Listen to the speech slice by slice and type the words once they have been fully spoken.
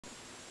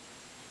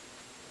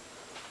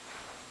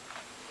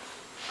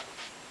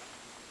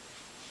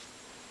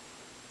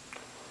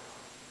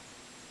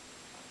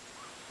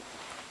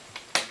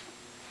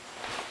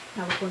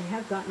California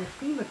has gotten a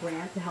FEMA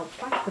grant to help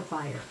fight the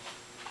fire.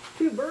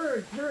 2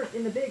 birds hurt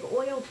in the big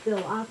oil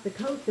spill off the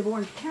coast of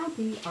Orange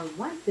County are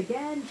once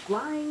again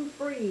flying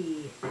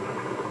free.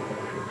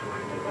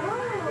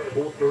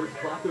 Both birds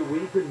clapped their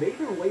wings and made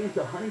their way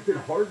into Huntington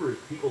Harbor as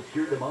people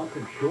cheered them on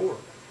from shore.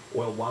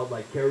 Oil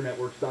Wildlife Care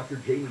Network's Dr.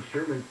 Jamie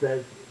Sherman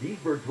says these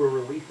birds were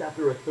released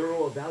after a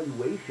thorough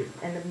evaluation.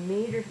 And the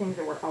major things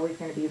that we're always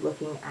going to be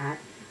looking at,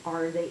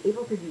 are they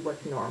able to do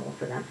what's normal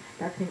for them?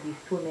 That's going to be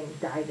swimming,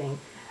 diving,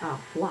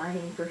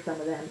 flying for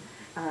some of them.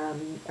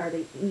 Are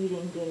they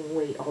eating, gaining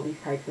weight, all these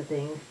types of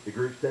things. The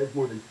group says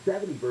more than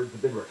 70 birds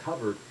have been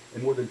recovered,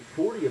 and more than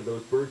 40 of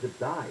those birds have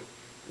died.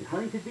 In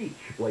Huntington Beach,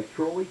 Blake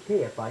Trolley,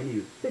 KFI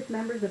News. 6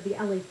 members of the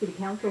LA City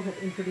Council have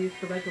introduced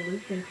a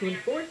resolution to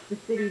enforce the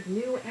city's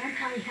new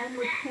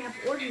anti-homeless camp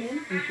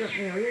ordinance in certain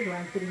areas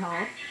around City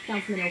Hall.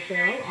 Councilman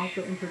O'Farrell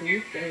also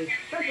introduced a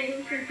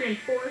resolution to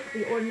enforce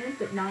the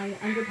ordinance at 9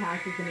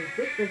 underpasses in his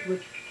district,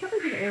 which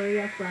covers an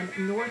area from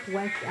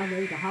northwest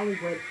LA to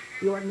Hollywood.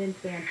 The ordinance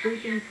bans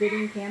sleeping,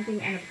 sitting,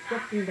 camping, and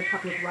obstructing the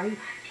public right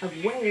of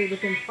way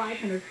within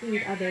 500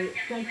 feet of a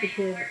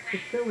sensitive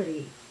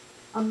facility.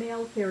 A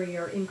mail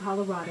carrier in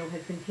Colorado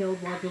has been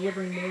killed while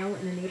delivering mail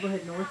in a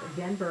neighborhood north of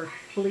Denver.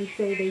 Police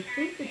say they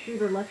think the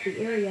shooter left the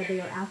area. They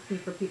are asking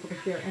for people to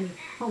share any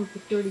home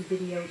security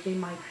videos they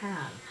might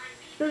have.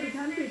 30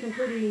 countries,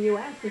 including the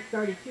U.S., have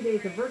started 2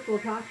 days of virtual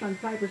talks on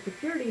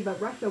cybersecurity,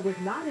 but Russia was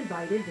not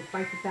invited,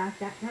 despite the fact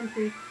that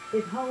country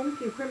is home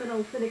to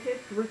criminal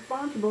syndicates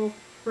responsible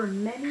for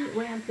many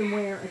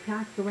ransomware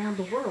attacks around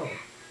the world.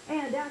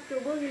 And actor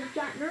William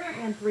Shatner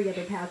and 3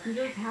 other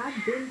passengers have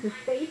been to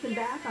space and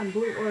back on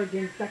Blue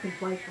Origin's second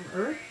flight from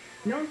Earth.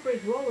 Known for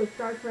his role as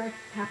Star Trek's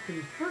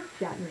Captain Kirk,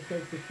 Shatner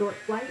says the short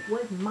flight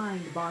was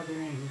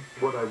mind-boggling.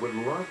 What I would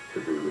love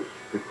to do is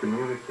to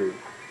communicate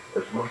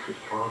as much as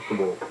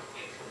possible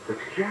the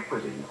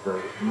jeopardy,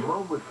 the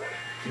moment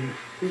you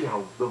see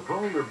how the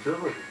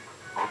vulnerability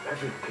of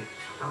everything is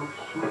so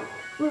small.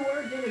 Blue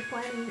Origin is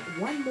planning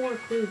one more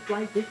cruise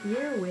flight this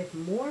year, with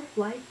more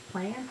flights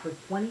planned for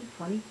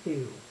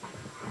 2022.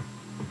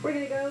 We're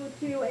going to go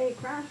to a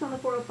crash on the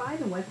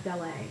 405 in West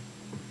LA.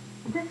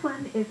 This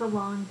one is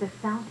along the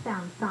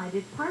southbound side.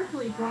 It's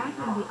partially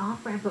blocking the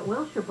off-ramp at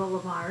Wilshire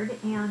Boulevard,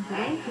 and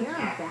right here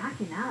is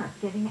backing up,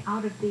 getting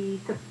out of the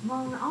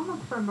zone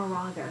almost from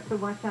Moraga. So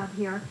watch out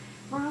here.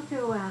 We're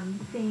also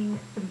seeing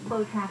some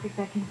slow traffic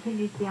that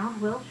continues beyond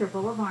Wilshire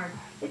Boulevard.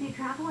 If you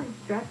travel in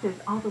stretches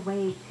all the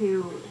way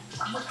to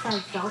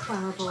Woodside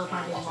Bellflower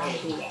Boulevard in Long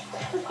Beach.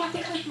 The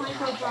second is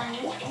Michael O'Brien,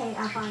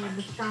 KFI in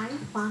the Sky,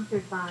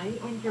 sponsored by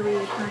Injury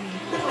Attorney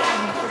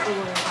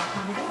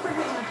Superlawyer.com. And thanks for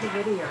hitting us the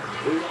video.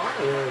 We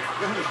are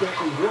trying to get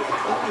the work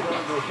started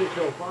on the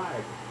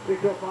 605.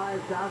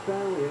 605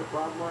 southbound, we had a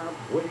problem around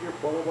Whittier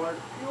Boulevard.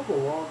 Fuel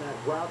along that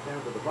route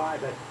down to the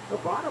 5. But the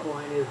bottom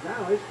line is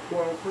now it's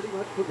 12 pretty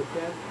much for the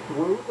 10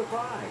 through the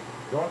 5.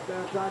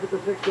 Northbound side of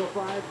the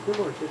 605,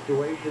 similar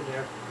situation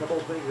there. A couple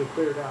of things have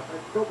cleared out.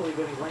 That's still believe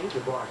any lanes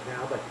are blocked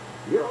now, but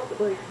you're on the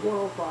brakes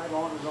 105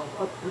 on and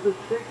off up to the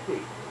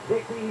 60.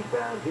 60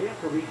 eastbound,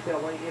 after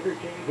Retail Lane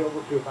interchange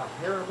over to about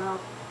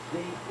Paramount. The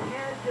 10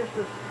 just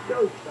a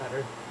skosh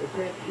better. The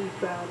 10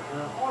 eastbound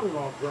on and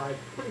off drive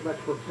pretty much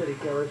from City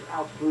Terrace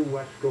out through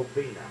West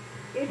Covina.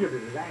 Injured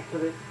in an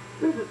accident?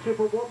 Visit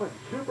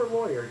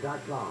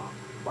Superlawyer.com.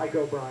 Mike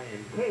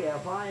O'Brien,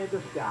 KFI in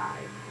the Sky.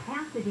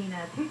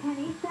 Pasadena,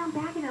 210 eastbound,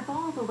 backing up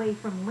all the way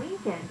from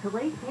Lincoln.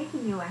 Delays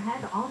taking you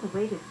ahead all the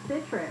way to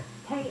Citrus.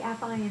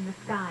 KFI in the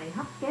Sky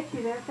helps get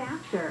you there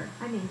faster.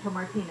 I'm Angel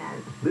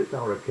Martinez. This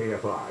hour of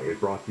KFI is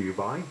brought to you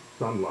by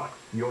Sunlux,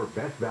 your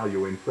best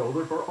value in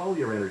solar for all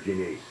your energy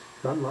needs.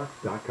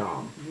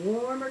 Sunlux.com.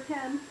 Warmer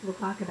temps. We'll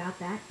talk about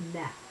that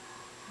next.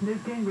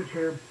 Nick Gingrich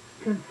here.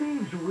 Can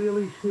thieves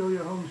really steal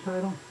your home's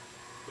title?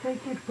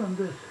 Take it from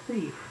this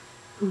thief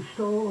who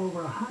stole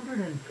over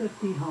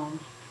 150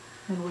 homes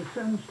and was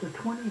sentenced to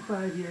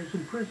 25 years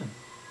in prison.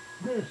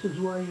 This is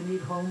why you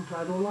need Home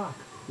Title Lock.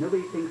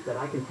 Nobody thinks that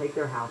I can take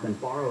their house and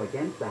borrow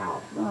against the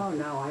house. Oh,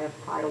 no, I have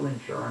title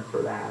insurance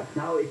for that.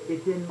 No,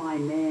 it's in my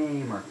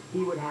name, or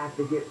he would have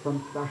to get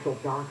some special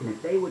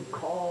document. They would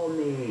call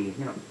me.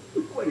 You know,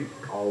 nobody's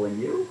calling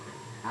you.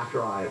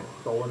 After I've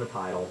stolen the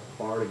title,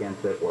 borrowed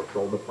against it, or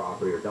sold the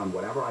property, or done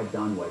whatever I've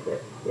done with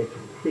it, it's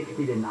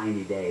 60 to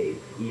 90 days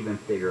to even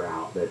figure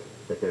out that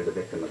they're the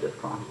victim of this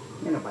crime.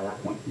 You know, by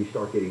that point, you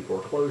start getting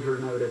foreclosure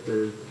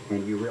notices,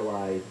 and you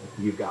realize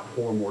you've got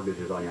 4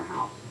 mortgages on your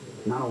house.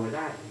 Not only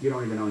that, you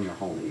don't even own your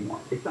home anymore.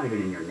 It's not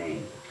even in your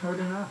name. Heard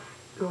enough?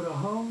 Go to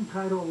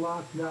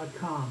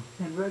HometitleLock.com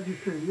and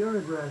register your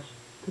address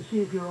to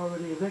see if you're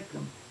already a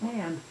victim.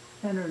 And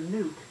enter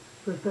NEWT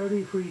for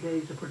 30 free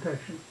days of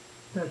protection.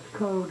 That's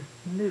code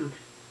NEWT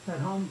at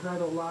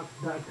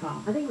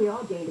HometitleLock.com. I think we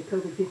all gained a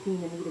COVID-19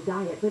 and need a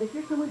diet, but if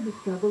you're someone who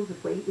struggles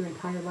with weight your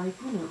entire life,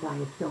 you know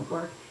diets don't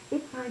work.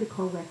 It's time to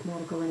call West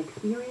Medical and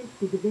experience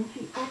the Da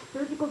Vinci X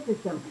surgical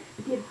system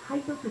that gives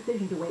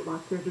hyper-precision to weight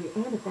loss surgery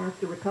and a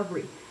faster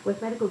recovery.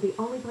 West Medical is the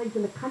only place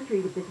in the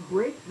country with this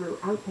breakthrough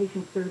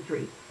outpatient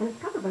surgery, and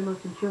it's covered by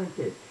most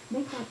insurances.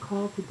 Make that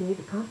call today.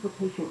 The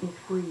consultation is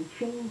free.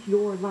 Change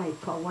your life.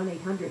 Call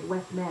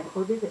 1-800-WEST-MED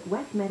or visit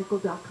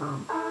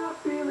westmedical.com. I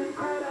feel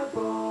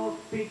incredible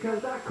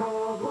because I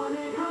called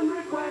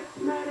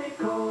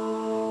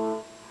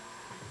 1-800-WEST-MEDICAL.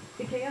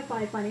 The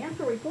KFI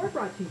Financial Report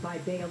brought to you by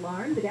Bay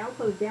Alarm. The Dow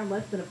closed down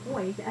less than a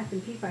point.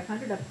 S&P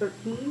 500 up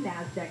 13.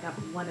 NASDAQ up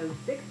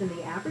 106. And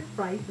the average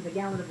price for the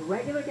gallon of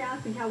regular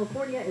gas in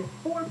California is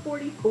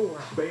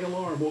 $4.44. Bay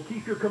Alarm will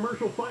keep your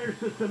commercial fire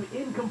system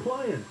in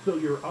compliance so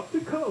you're up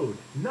to code,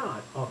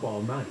 not up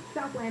all night.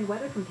 Southland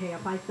weather from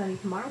KFI. Sunny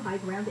tomorrow.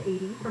 Highs around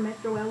 80 for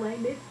Metro LA.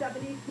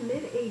 Mid-70s to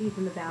mid-80s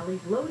in the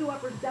valleys. Low to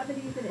upper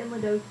 70s in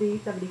Inland OC.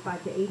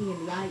 75 to 80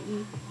 in the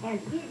IE. And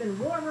even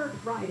warmer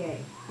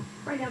Friday.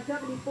 Right now,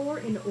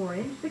 74 in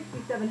Orange,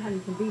 67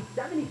 Huntington Beach,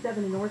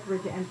 77 in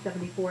Northridge, and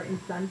 74 in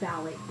Sun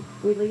Valley.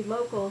 We lead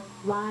local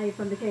live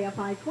from the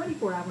KFI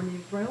 24-hour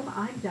newsroom.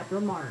 I'm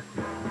Deborah Mark.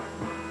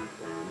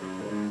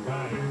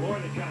 More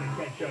of the John and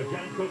Ken Show.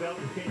 John Covell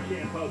and Ken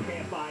Champo,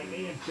 KFI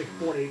AM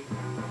 640.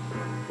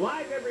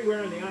 Live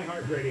everywhere on the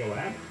iHeartRadio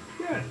app.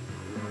 Yes,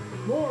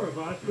 more of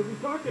us. We'll be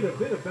talking a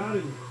bit about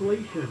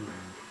inflation.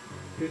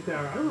 Because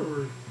I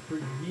remember for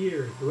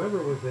years,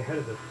 whoever was the head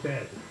of the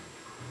Fed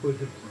was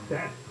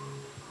obsessed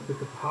with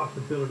the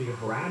possibility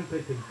of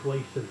rampant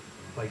inflation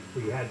like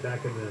we had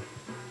back in the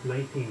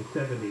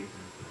 1970s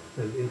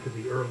and into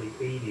the early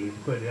 80s.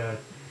 But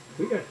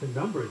we got some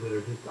numbers that are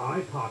just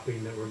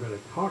eye-popping that we're going to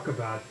talk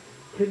about.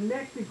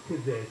 Connected to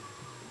this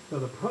are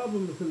the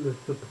problems in the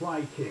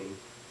supply chain.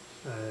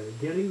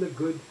 Getting the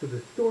goods to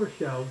the store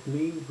shelves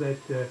means that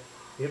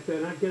if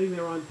they're not getting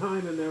there on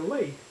time and they're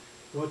late,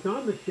 what's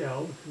on the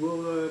shelves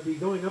will be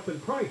going up in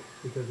price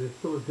because there's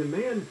still a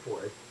demand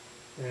for it.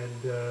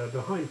 And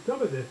behind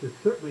some of this is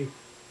certainly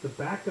the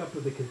backup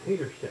of the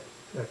container ships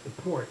at the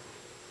port.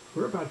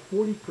 We're about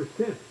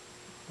 40%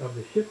 of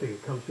the shipping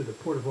comes through the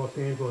Port of Los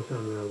Angeles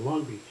and the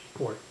Long Beach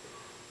port.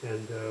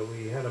 And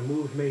we had a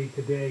move made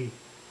today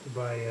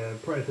by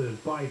President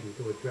Biden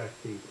to address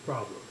these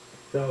problems.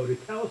 So to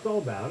tell us all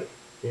about it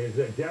is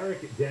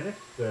Derek Dennis,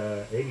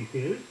 ABC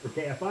News for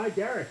KFI.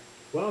 Derek,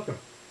 welcome.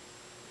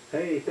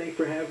 Hey, thanks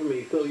for having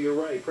me. So you're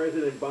right.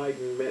 President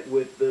Biden met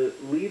with the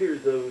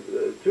leaders of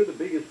two of the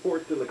biggest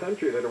ports in the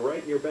country that are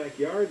right in your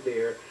backyard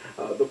there,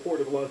 the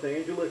Port of Los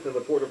Angeles and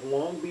the Port of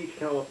Long Beach,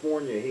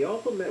 California. He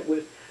also met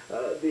with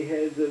the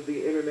heads of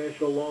the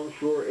International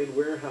Longshore and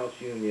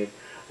Warehouse Union.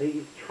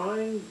 He's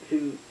trying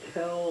to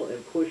tell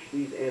and push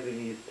these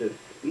entities to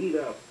speed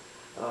up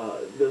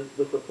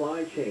the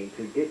supply chain,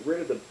 to get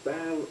rid of the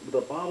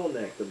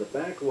bottlenecks and the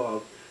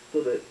backlogs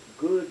so that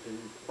goods and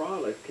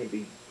products can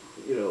be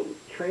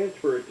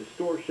transferred to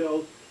store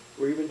shelves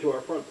or even to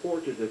our front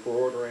porches if we're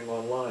ordering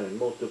online, and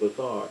most of us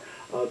are.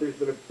 There's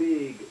been a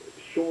big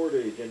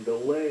shortage and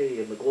delay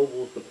in the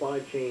global supply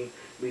chain,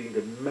 leading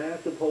to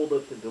massive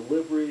holdups in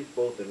deliveries,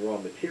 both in raw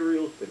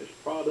materials, finished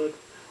products,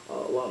 a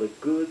lot of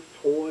goods,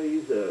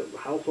 toys,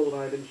 household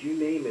items, you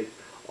name it.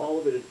 All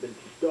of it has been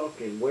stuck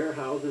in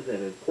warehouses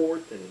and in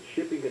ports and in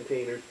shipping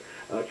containers,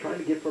 trying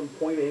to get from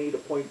point A to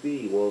point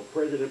B. Well,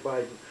 President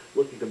Biden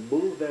looking to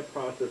move that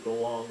process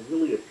along,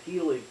 really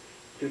appealing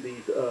to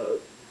these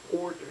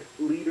port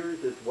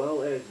leaders as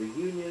well as the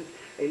unions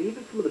and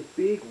even some of the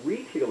big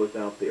retailers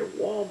out there,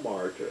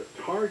 Walmart,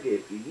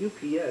 Target,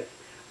 UPS,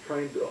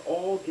 trying to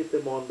all get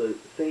them on the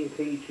same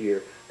page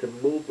here to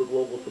move the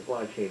global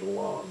supply chain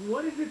along.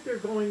 What is it they're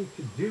going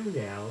to do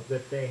now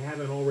that they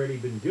haven't already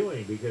been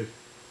doing? Because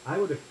I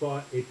would have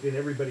thought it's in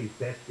everybody's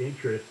best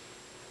interest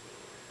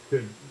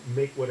to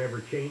make whatever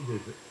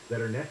changes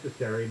that are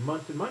necessary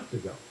months and months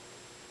ago.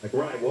 Like,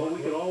 right. Well,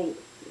 we can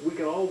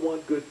all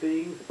want good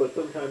things, but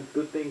sometimes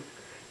good things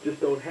just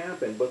don't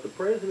happen. But the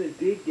president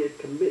did get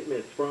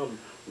commitments from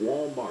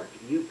Walmart,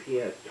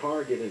 UPS,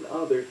 Target, and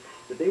others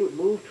that they would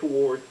move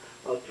towards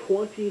a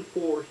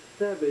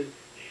 24/7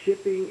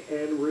 shipping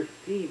and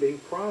receiving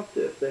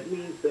process. That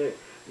means that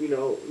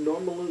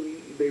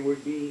normally they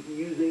would be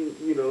using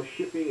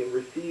shipping and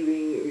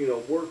receiving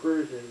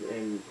workers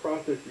and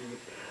processes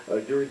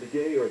during the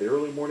day or the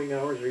early morning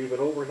hours or even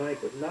overnight,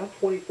 but not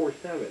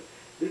 24/7.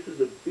 This is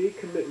a big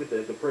commitment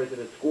that the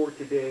president scored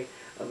today,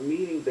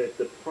 meaning that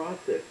the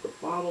process, the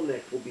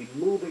bottlenecks will be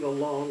moving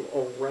along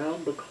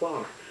around the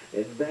clock,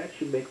 and that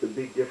should make the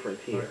big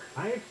difference here.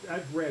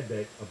 I've read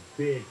that a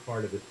big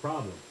part of this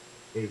problem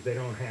is they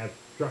don't have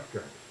truck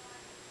drivers.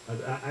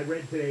 I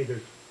read today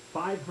there's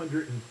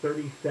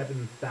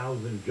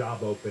 537,000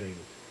 job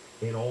openings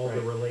in all the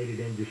related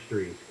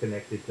industries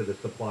connected to the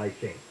supply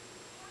chain.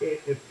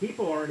 If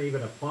people aren't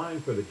even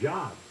applying for the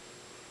jobs,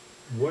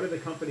 what are the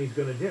companies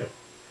going to do?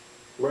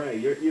 Right.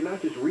 You're not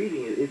just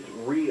reading it, it's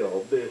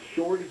real. The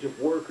shortage of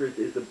workers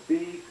is a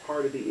big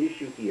part of the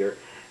issue here.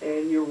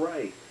 And you're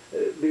right.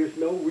 There's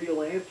no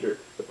real answer.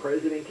 The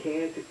president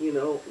can't,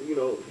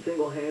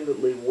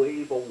 single-handedly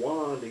wave a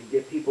wand and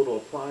get people to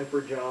apply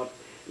for jobs.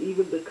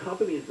 even the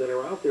companies that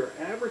are out there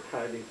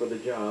advertising for the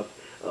jobs,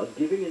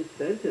 giving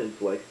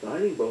incentives like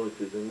signing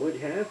bonuses and what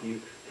have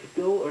you,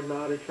 still are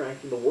not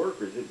attracting the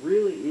workers. It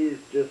really is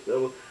just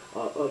a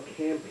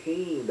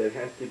campaign that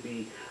has to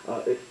be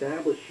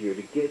established here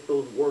to get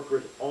those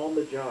workers on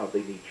the job.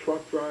 They need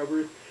truck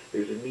drivers.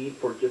 There's a need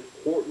for just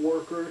port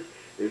workers.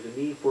 There's a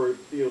need for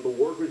the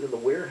workers in the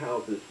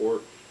warehouses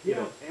for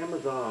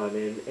Amazon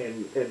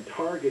and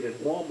Target and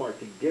Walmart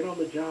to get on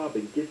the job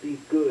and get these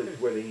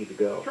goods where they need to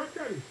go. Truck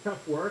driving's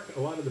tough work. A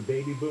lot of the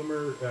baby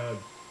boomer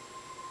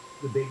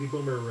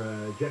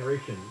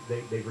generation,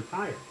 they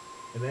retired,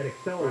 and that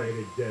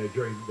accelerated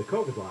during the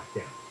COVID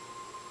lockdown.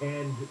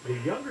 And the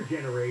younger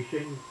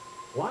generation,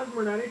 a lot of them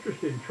are not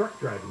interested in truck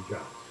driving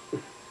jobs.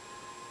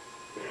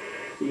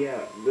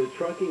 Yeah, the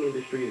trucking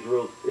industry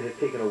has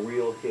taken a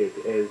real hit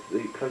as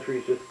the country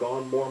has just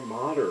gone more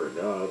modern.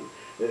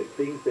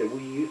 Things that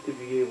we used to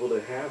be able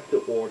to have to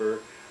order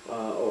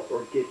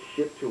or get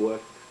shipped to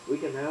us, we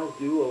can now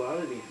do a lot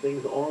of these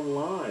things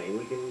online.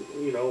 We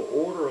can,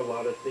 order a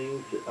lot of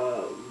things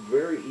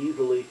very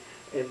easily,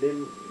 and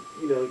then,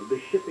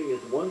 the shipping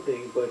is one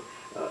thing, but,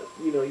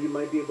 you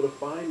might be able to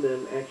find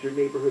them at your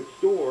neighborhood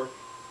store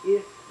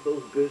if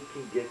those goods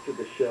can get to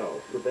the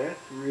shelves. So that's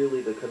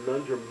really the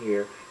conundrum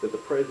here that the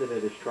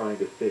president is trying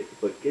to fix.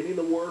 But getting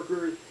the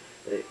workers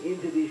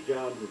into these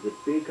jobs is a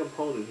big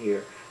component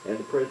here, and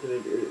the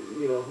president,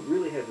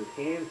 really has his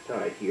hands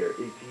tied here.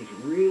 He's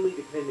really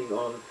depending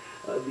on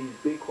these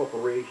big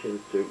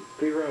corporations to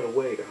figure out a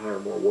way to hire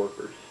more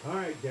workers. All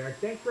right, Derek,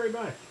 thanks very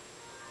much.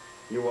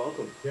 You're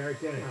welcome. Derek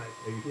Dennis.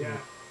 Yeah.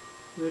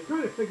 They're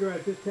trying to figure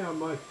out just how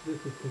much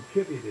this is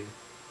contributing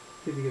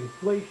to the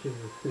inflation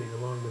we're seeing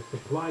along the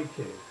supply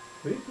chain.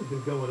 This has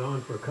been going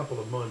on for a couple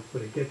of months,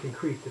 but it gets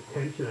increased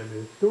attention. I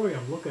mean, the story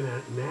I'm looking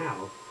at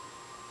now,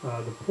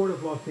 the Port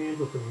of Los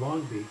Angeles and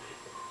Long Beach,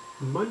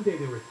 Monday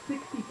there were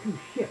 62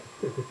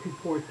 ships at the two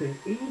ports and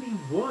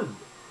 81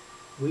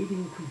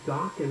 waiting to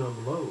dock and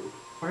unload.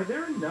 Are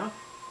there enough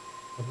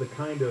of the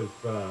kind of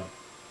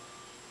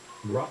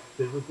rough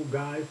physical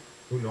guys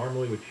who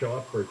normally would show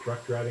up for a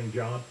truck driving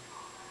job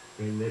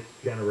in this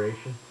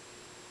generation?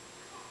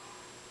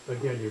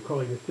 Again, you're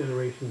calling this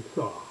generation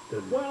soft.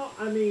 And well,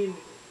 I mean,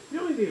 you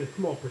only need a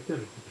small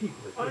percentage of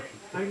people.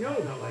 I know,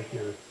 not like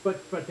yours,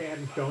 but they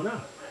haven't shown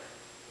up.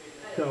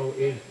 So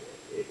is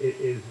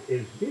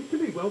these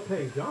should be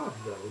well-paying jobs,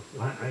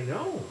 though. I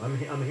know.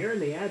 I'm hearing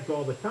the ads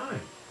all the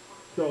time.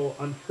 So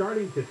I'm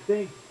starting to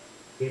think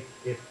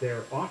if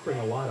they're offering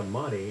a lot of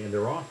money and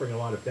they're offering a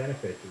lot of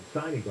benefits and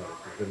signing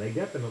bonuses, and they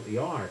definitely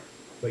are,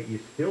 but you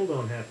still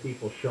don't have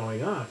people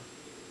showing up,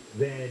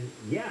 then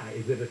yeah,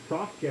 is it a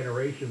soft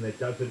generation that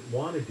doesn't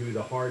want to do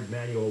the hard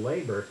manual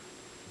labor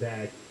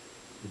that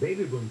the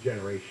baby boom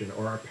generation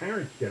or our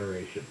parents'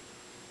 generation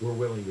were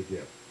willing to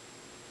do?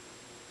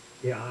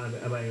 Yeah,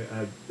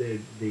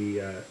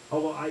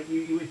 although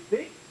you would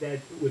think that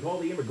with all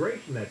the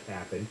immigration that's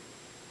happened,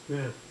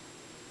 the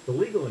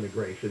legal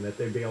immigration, that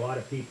there'd be a lot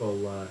of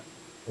people, a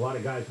lot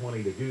of guys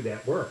wanting to do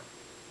that work.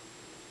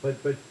 But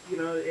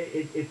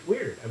it's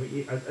weird. I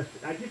mean,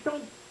 I just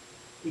don't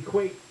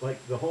equate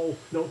like the whole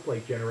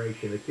snowflake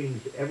generation. It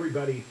seems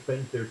everybody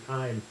spends their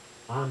time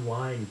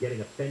online getting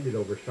offended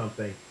over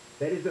something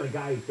that isn't a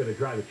guy who's going to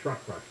drive a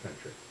truck cross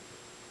country.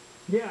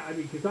 Yeah, I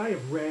mean, because I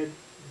have read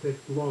that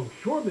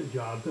longshoreman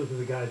jobs, those are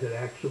the guys that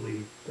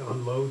actually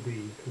unload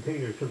the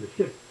containers from the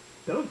ship.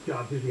 Those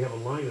jobs usually have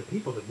a line of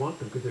people that want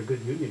them because they're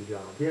good union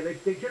jobs. Yeah,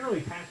 they generally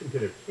pass them to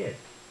their kids.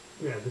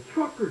 Yeah, the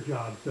trucker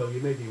jobs, though,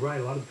 you may be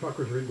right. A lot of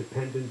truckers are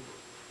independent.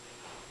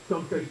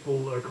 Some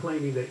people are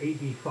claiming that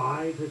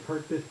AB5 has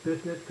hurt this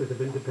business because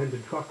of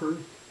independent truckers.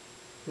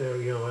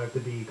 Have to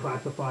be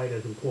classified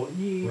as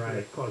employees. Right.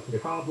 That's causing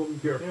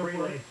problems. You're a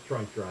freelance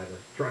truck driver.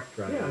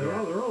 Yeah, there are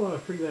a lot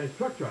of freelance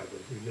truck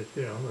drivers who just,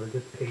 are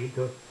just paid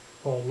to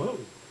haul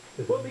loads.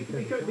 Well,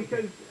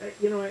 because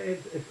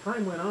as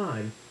time went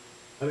on,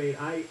 I mean,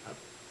 I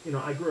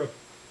grew up,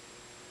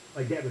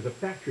 my dad was a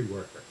factory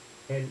worker,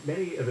 and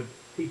many of the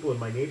people in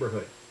my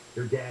neighborhood,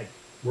 their dads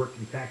worked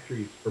in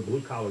factories for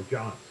blue-collar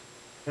jobs.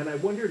 And I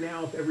wonder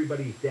now if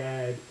everybody's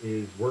dad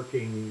is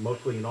working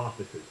mostly in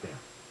offices now.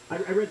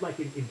 I read like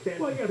in San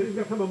Francisco. Well, yeah, there's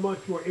become a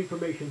much more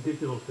information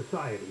digital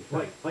society.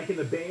 So. Like in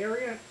the Bay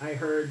Area, I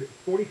heard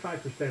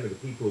 45% of the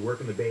people who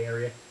work in the Bay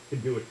Area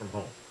can do it from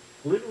home.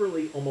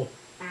 Literally almost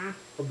half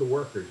of the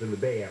workers in the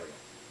Bay Area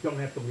don't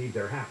have to leave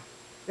their house.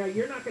 Now,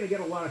 you're not going to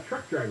get a lot of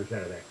truck drivers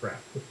out of that crowd.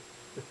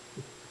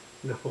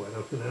 No,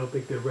 I don't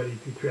think they're ready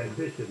to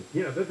transition.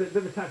 They're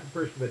the type of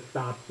person that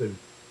stops and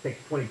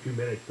takes 22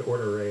 minutes to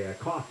order a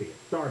coffee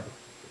at Starbucks.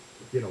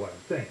 You know what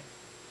I'm saying?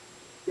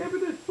 Yeah,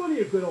 but there's plenty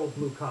of good old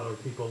blue-collar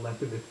people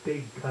left in this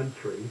big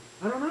country.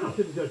 I don't know. You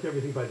shouldn't judge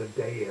everything by the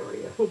Bay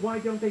Area. But why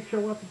don't they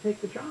show up and take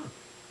the job?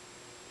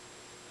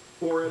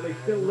 Or are they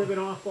still living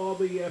off all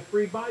the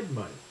free Biden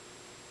money?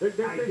 I guess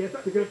they're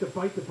going to have to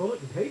bite the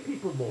bullet and pay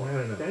people more. I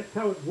don't know. That's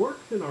how it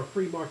works in our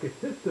free market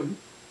system.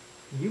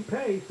 You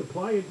pay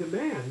supply and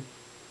demand,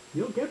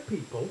 you'll get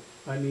people.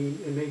 I mean,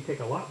 it may take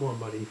a lot more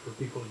money for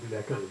people to do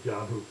that kind of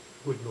job who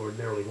wouldn't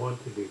ordinarily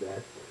want to do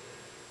that.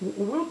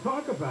 We'll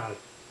talk about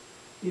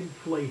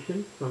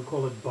inflation. Some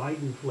call it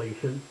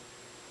Bidenflation.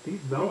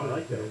 These numbers, I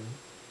like that.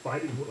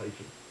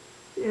 Bidenflation.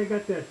 Yeah, I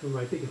got that from,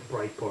 I think it's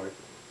Breitbart.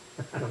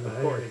 I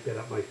didn't make that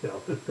up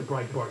myself. It's the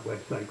Breitbart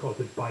website calls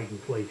it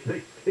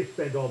Bidenflation. They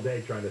spend all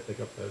day trying to think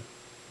up those.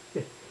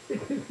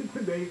 It's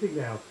amazing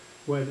now.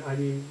 When, I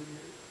mean,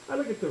 I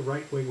look at the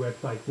right-wing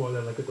websites more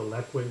than I look at the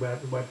left-wing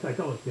websites.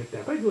 I'll admit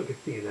that. But I look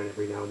at CNN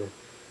every now and then.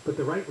 But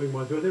the right-wing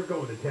ones, they're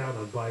going to town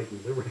on Biden.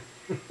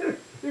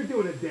 They're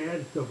doing a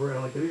dance over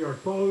like the New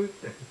York Post.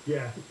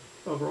 Yeah.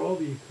 Over all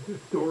these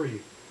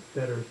stories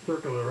that are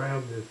circling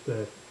around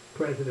this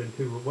president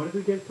who, what is it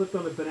again, slipped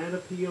on a banana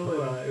peel?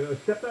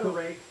 Stepped on a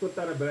rake, slipped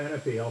on a banana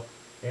peel,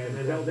 and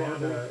fell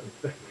down a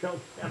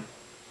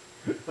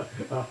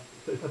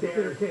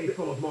staircase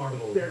full of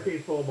marbles.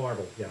 Staircase full of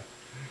marbles, yeah.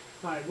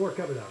 All right, more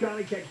coming up.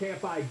 Johnny Ken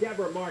Kfi,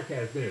 Deborah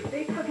Marquez News.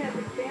 Facebook has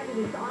expanded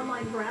its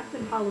online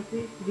harassment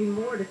policies to do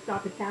more to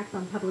stop attacks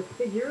on public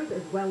figures,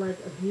 as well as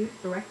abuse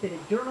directed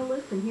at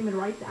journalists and human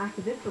rights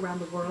activists around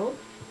the world.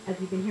 As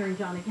you've been hearing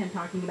John and Ken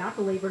talking about,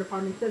 the Labor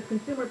Department says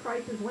consumer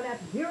prices went up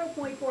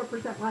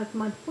 0.4% last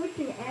month,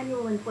 pushing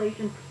annual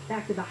inflation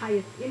back to the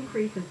highest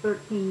increase in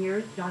 13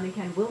 years. John and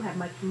Ken will have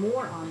much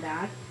more on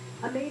that.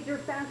 A major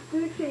fast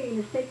food chain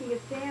is taking a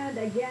stand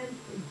against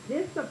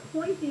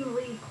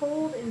disappointingly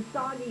cold and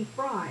soggy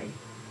fries.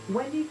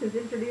 Wendy's has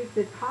introduced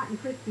its hot and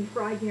crispy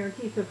fry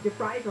guarantee. So if your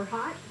fries are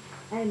hot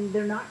and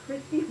they're not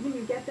crispy when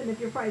you get them, if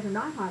your fries are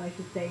not hot, I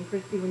should say, and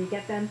crispy when you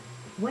get them,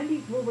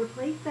 Wendy's will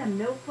replace them,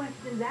 no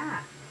questions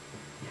asked.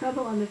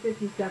 Trouble on the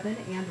 57,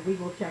 and we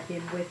will check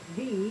in with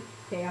the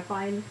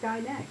KFI in the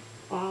Sky next.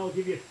 I'll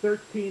give you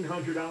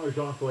 $1,300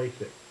 off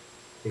LASIK.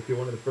 If you're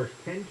one of the first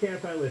 10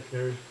 KFI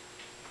listeners,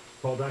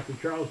 call Dr.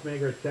 Charles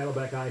Manger at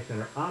Saddleback Eye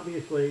Center.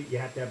 Obviously, you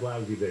have to have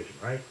lousy vision,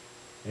 right?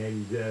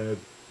 And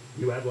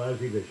you have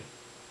lousy vision.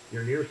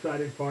 You're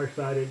nearsighted,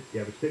 farsighted, you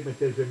have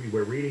astigmatism, you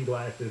wear reading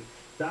glasses.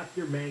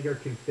 Dr. Manger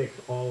can fix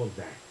all of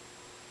that.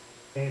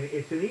 And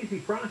it's an easy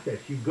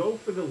process. You go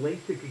for the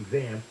LASIK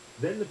exam,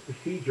 then the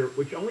procedure,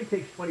 which only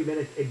takes 20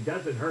 minutes. It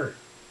doesn't hurt.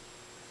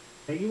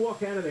 And you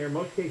walk out of there, in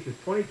most cases,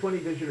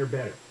 20/20 vision or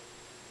better.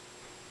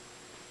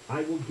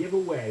 I will give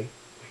away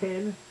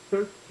 10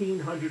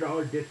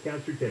 $1,300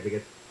 discount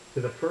certificates to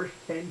the first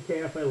 10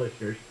 KFI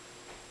listeners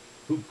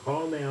who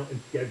call now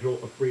and schedule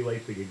a free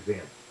LASIK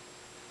exam.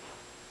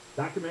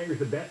 Dr. Manger's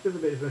the best in the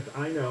business.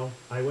 I know.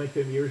 I went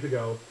to him years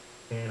ago,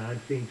 and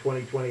I've seen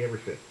 20/20 ever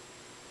since.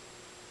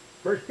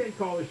 First 10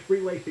 callers,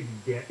 free LASIK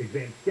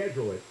exam,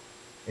 schedule it,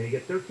 and you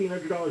get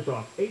 $1,300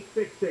 off.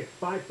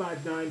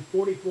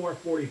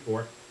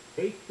 866-559-4444.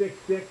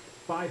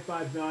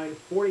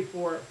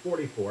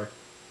 866-559-4444.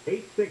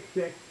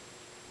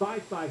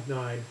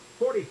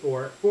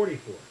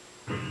 866-559-4444.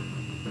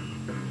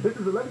 This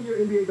is 11-year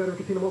NBA veteran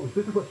Katina Moses.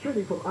 This is what's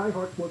trending from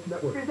iHeart Sports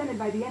Network. Presented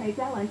by the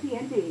NHL on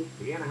TNT.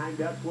 The Anaheim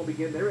Ducks will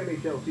begin their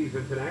NHL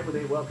season tonight when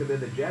they welcome in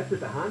the Jets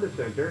at the Honda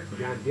Center.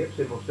 John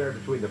Gibson will start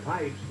between the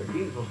pipes. The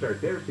Kings will start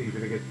their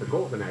season against the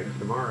Golden Knights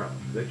tomorrow.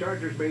 The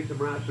Chargers made some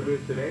roster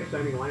moves today,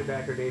 signing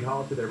linebacker Nate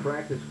Hall to their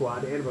practice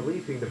squad and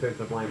releasing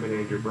defensive lineman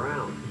Andrew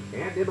Brown.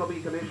 And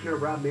MLB Commissioner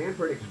Rob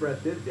Manfred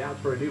expressed his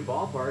doubts for a new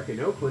ballpark in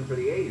Oakland for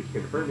the A's,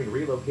 confirming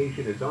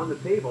relocation is on the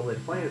table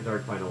if plans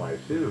aren't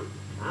finalized soon.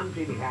 I'm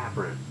Jamie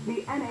Haffron.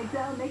 The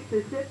NHL makes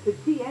the trip to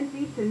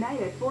TNT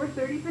tonight at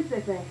 4:30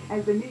 Pacific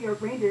as the New York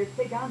Rangers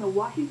take on the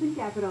Washington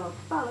Capitals,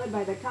 followed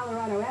by the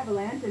Colorado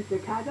Avalanche and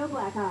Chicago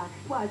Blackhawks.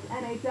 Watch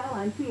NHL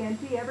on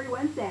TNT every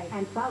Wednesday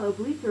and follow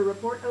Bleacher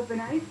Report Open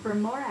Ice for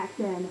more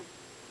action.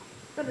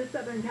 From the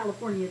Southern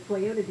California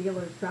Toyota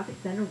Dealers Traffic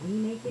Center, we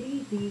make it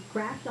easy.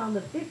 Crash on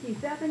the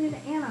 57 in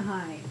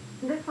Anaheim.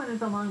 This one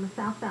is along the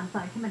southbound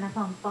side, coming up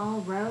on Fall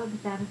Road.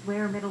 That is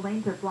where middle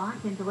lanes are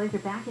blocked and delays are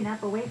backing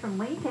up away from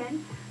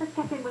Lincoln. Let's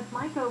check in with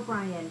Mike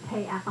O'Brien,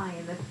 KFI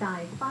in the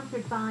Sky,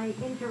 sponsored by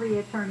injury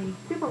attorney,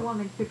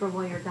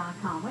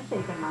 SuperwomanSuperLawyer.com. What's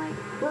shaking, Mike?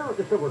 Well,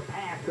 just over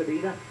past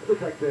Anita,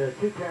 looks like the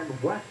 210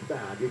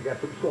 westbound. You've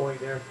got some slowing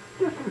there.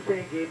 Just from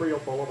San Gabriel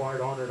Boulevard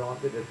on and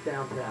off into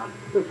downtown.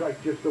 Looks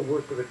like just the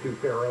worst of the two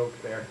Fair Oaks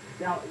there.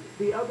 Now,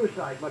 the other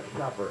side, much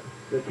tougher.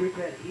 The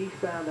 210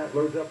 eastbound, that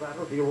loads up out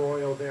of the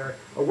Arroyo there.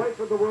 Away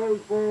from the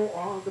Rose Bowl,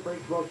 on the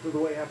brakes most of the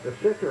way up to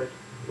Citrus.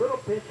 Little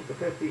pinch at the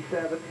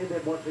 57, and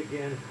then once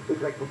again,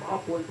 looks like from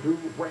Upland through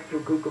Rancho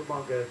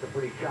Cucamonga, it's a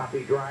pretty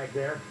choppy drive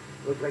there.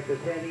 Looks like the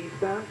 10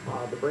 eastbound,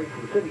 the brakes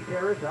from City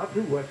Terrace out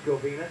to West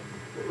Covina.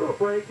 A little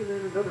break, and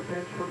then another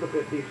pinch from the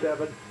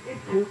 57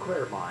 into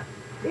Claremont.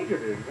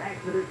 Introducing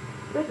accident,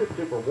 visit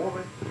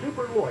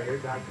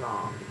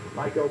SuperwomanSuperLawyer.com.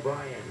 Mike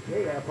O'Brien,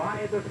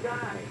 KFI in the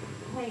Sky.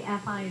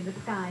 KFI in the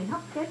Sky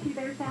helps get you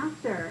there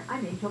faster.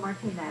 I'm Angel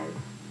Martinez.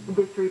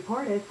 This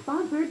report is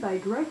sponsored by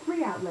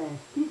Grocery Outlet.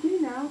 Did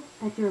you know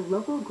that your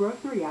local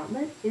grocery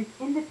outlet is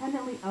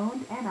independently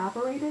owned and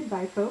operated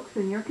by folks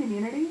in your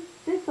community?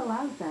 This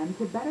allows them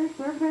to better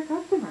serve their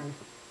customers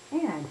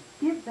and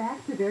give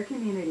back to their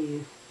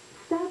communities.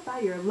 Stop by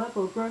your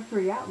local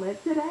grocery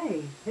outlet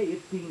today. Hey,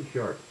 it's Dean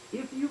Sharp.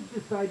 If you've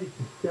decided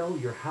to sell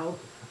your house,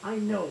 I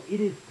know it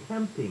is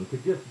tempting to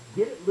just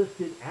get it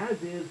listed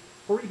as is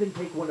or even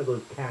take one of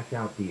those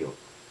cash-out deals.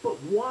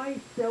 But why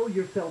sell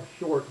yourself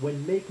short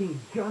when making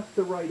just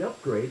the right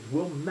upgrades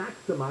will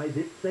maximize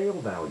its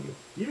sale value?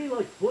 You mean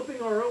like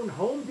flipping our own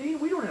home, Dean?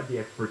 We don't have the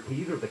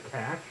expertise or the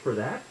cash for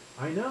that.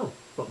 I know,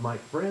 but my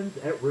friends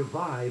at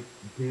Revive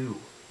do.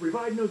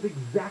 Revive knows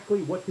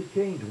exactly what to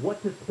change,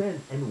 what to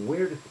spend, and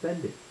where to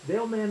spend it.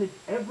 They'll manage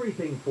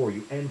everything for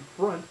you and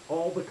front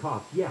all the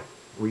costs. Yes,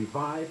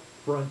 Revive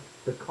fronts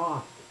the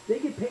cost. They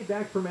get paid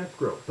back from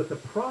escrow, but the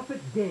profit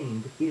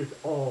gained is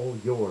all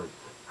yours.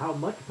 How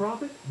much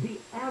profit? The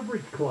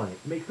average client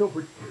makes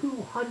over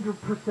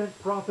 200%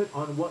 profit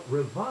on what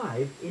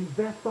Revive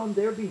invests on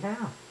their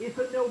behalf. It's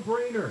a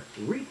no-brainer.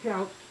 Reach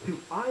out to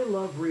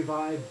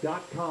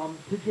iloverevive.com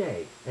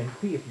today and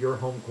see if your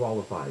home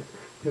qualifies.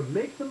 To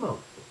make the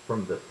most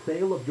from the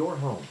sale of your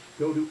home,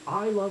 go to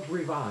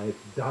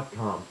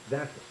iloverevive.com.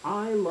 That's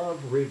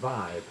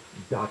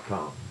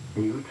iloverevive.com.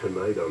 New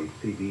tonight on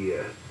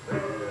CBS.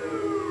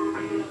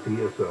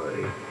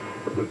 CSI,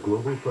 the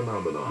global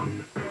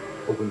phenomenon,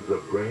 opens a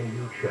brand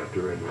new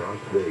chapter in Las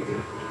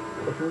Vegas.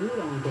 If we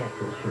don't get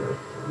insurance,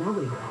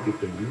 nobody will.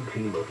 It's a new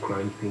team of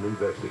crime scene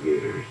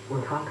investigators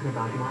We're talking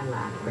about my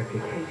last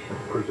reputation.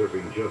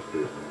 preserving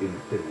justice in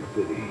Sin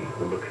City.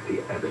 Look at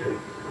the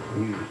evidence.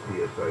 New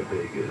CSI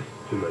Vegas,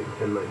 tonight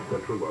 10/9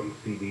 Central on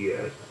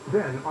CBS.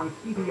 Then, on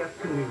CBS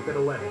 2 News at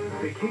 11,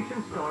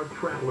 vacation-starved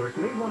travelers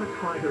may want to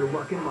try their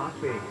luck in Las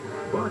Vegas.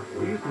 But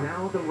is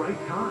now the right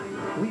time?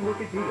 We look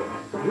at deals.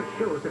 Which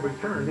shows have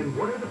returned and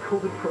what are the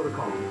COVID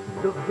protocols?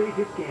 The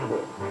Vegas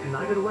Gamble,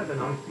 tonight at 11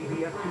 on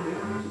CBS 2 News.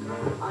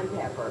 I'm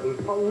Pat Harvey.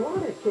 A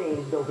lot has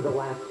changed over the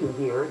last 2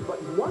 years, but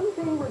one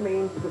thing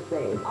remains the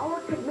same.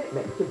 Our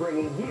commitment to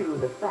bringing you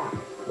the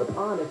facts with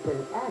honest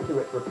and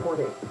accurate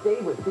reporting.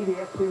 Stay with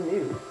CBS 2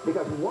 News,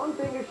 because one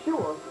thing is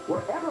sure,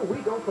 wherever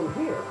we go from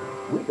here,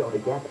 we go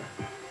together.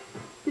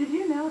 Did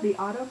you know the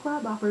Auto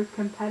Club offers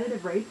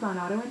competitive rates on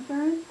auto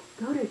insurance?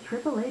 Go to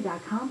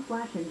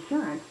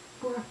AAA.com/insurance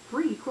for a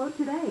free quote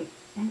today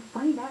and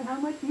find out how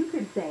much you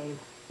could save.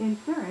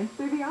 Insurance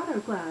through the Auto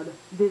Club.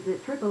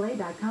 Visit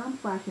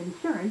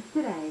AAA.com/insurance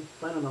today.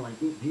 Sign on the line.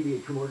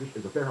 GVWR True Mortgage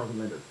is a fair housing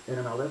lender.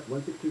 NMLS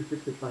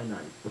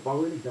 1626699. The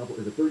following example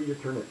is a 30-year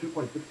term at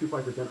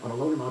 2.625% on a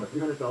loan amount of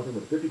 $300,000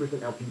 with a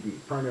 50% LTV.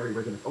 Primary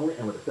residence only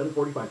and with a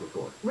 745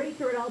 score. Rates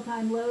are at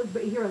all-time lows,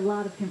 but you hear a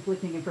lot of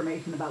conflicting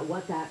information about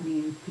what that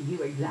means to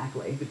you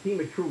exactly. The team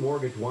at True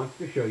Mortgage wants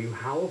to show you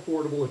how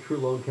affordable a true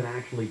loan can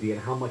actually be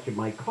and how much it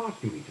might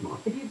cost you each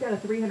month. If you've got a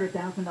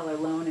 $300,000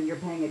 loan and you're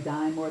paying a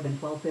dime more than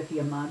 $1,250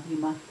 a month, you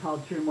must call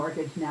True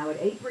Mortgage now at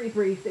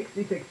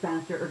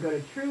 833-66-FASTER or go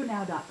to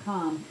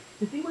TrueNow.com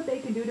to see what they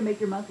can do to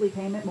make your monthly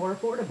payment more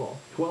affordable.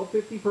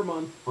 $1,250 per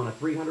month on a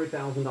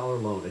 $300,000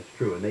 loan. It's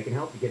true, and they can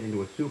help you get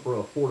into a super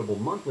affordable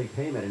monthly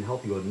payment and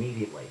help you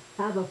immediately.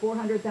 Have a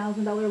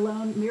 $400,000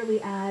 loan,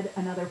 merely add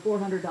another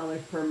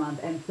 $400 per month,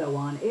 and so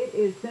on. It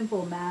is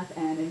simple math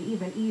and an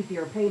even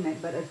easier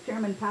payment, but as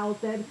Chairman Powell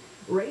said,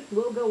 rates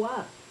will go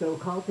up, so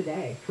call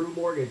today. True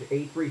Mortgage,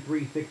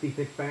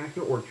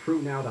 833-66-FASTER or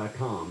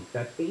TrueNow.com.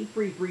 That's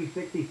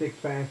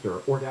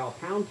 833-66-FASTER or dial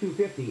pound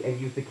 250 and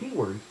use the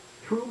keywords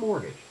True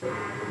Mortgage.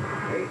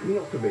 Hey, it's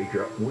Neil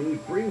Saavedra. When you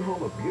bring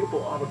home a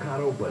beautiful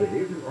avocado but it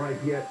isn't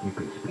ripe yet, you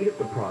can speed up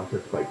the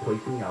process by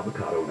placing the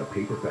avocado in a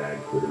paper bag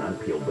with an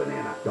unpeeled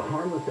banana. The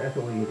harmless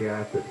ethylene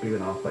gas that's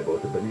given off by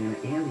both the banana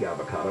and the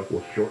avocado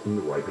will shorten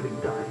the ripening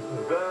time.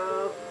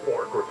 The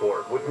Spork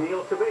Report with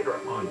Neil Saavedra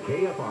On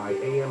KFI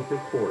AM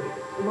 640.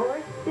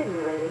 More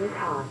stimulating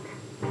talk.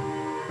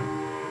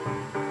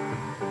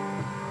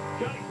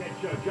 Johnny Pet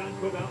Show, John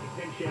Cobell and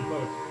Ken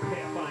Shambos,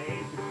 KFI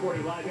AM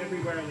 640 live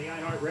everywhere on the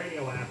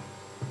iHeartRadio app.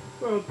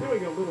 Well,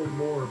 doing a little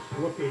more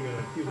looking, and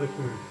a few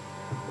listeners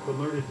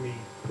alerted me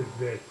to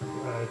this.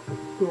 It's a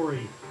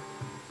story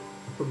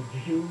from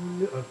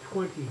June of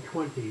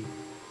 2020.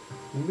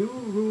 New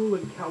rule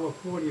in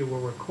California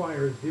will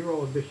require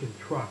zero-emission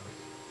trucks.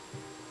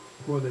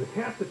 More than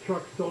half the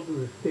trucks sold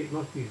in the state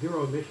must be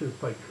zero emissions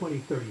by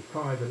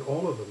 2035, and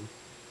all of them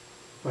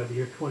by the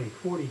year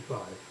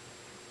 2045.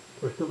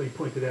 Or somebody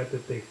pointed out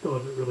that they still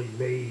haven't really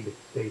made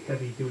a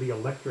heavy-duty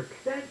electric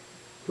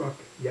truck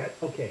yet.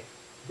 Okay,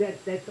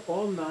 that's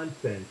all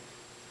nonsense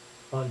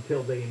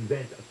until they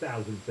invent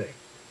 1,000 things.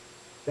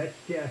 That's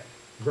just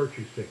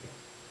virtue signaling.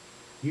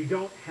 You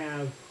don't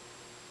have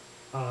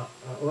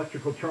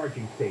electrical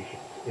charging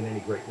stations in any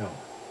great number.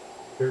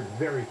 There's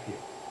very few.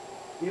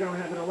 You don't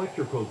have an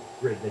electrical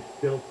grid that's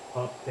built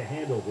up to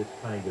handle this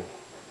kind of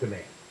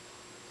demand.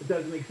 It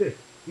doesn't exist.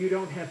 You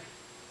don't have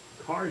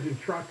cars and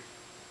trucks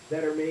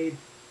that are made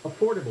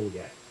affordable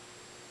yet.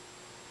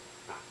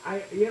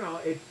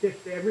 It's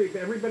just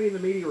everybody in the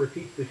media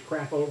repeats this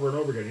crap over and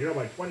over again.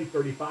 By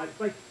 2035, it's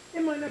like,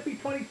 it might not be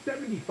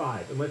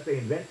 2075 unless they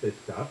invent this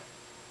stuff.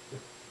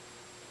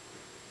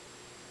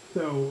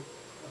 So,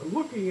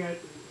 looking at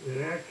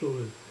an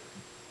actual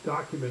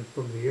document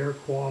from the air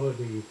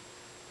quality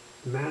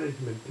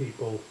management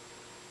people,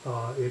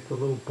 it's a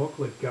little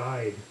booklet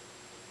guide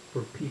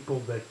for people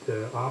that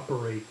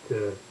operate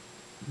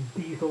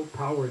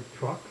diesel-powered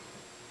trucks.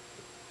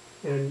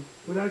 And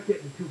without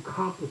getting too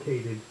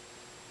complicated,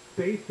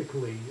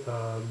 basically,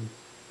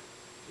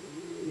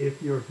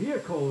 if your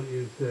vehicle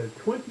is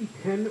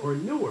 2010 or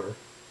newer,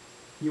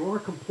 you are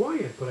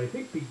compliant. But I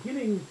think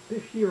beginning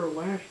this year or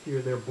last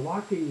year, they're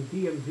blocking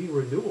DMV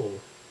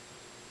renewals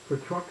for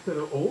trucks that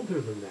are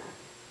older than that.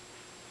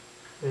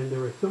 And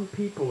there are some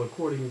people,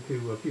 according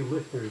to a few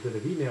listeners that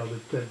have emailed,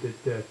 that said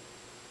that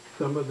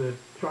some of the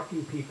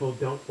trucking people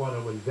don't want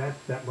to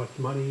invest that much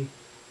money.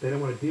 They don't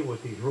want to deal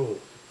with these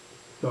rules.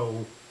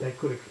 So that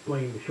could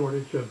explain the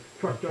shortage of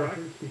truck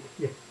drivers.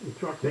 Yeah,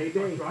 truck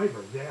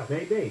drivers, yeah.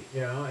 Maybe,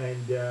 you know,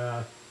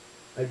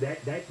 and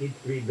that needs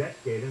to be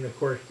investigated. And, of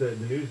course, the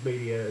news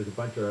media is a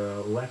bunch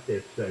of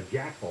leftist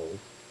jackholes.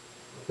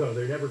 So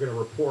they're never going to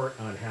report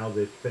on how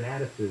this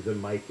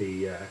fanaticism might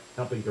be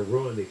helping to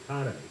ruin the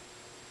economy.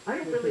 I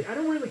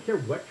don't really care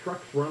what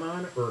trucks run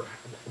on or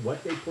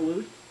what they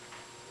pollute.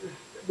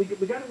 We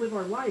got to live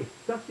our life.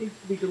 Stuff needs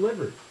to be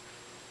delivered.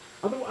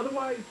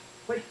 Otherwise,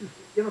 places,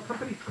 you know,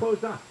 companies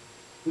close up.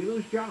 We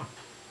lose jobs.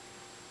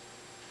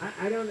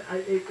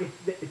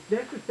 It's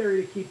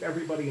necessary to keep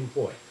everybody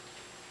employed.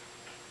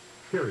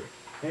 Period.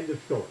 End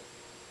of story.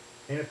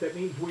 And if that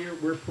means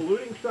we're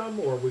polluting some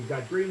or we've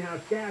got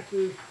greenhouse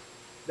gases,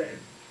 then,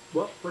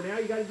 well, for now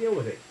you got to deal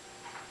with it.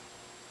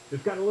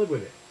 Just got to live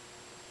with it.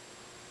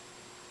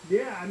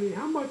 Yeah, I mean,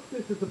 how much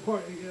this is a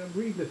part,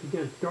 read this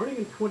again, starting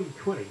in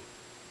 2020,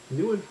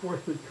 new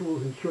enforcement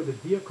tools ensure that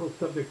vehicles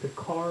subject to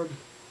CARB's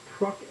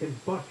truck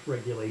and bus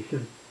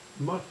regulations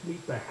must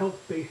meet the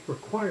health-based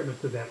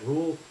requirements of that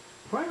rule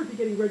prior to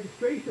getting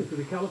registration through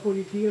the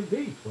California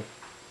DMV.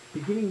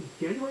 Beginning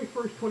January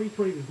 1st,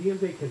 2020, the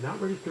DMV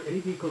cannot register any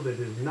vehicle that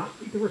does not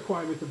meet the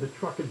requirements of the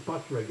truck and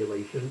bus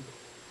regulation.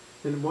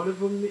 And one of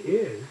them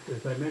is,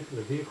 as I mentioned,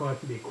 the vehicle has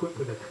to be equipped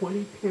with a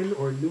 2010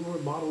 or newer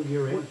model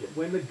year engine.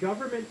 When the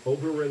government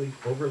overly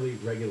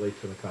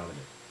regulates an economy,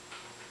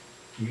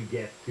 you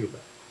get Cuba.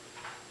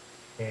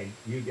 And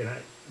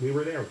we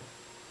were there.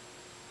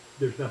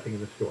 There's nothing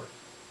in the stores.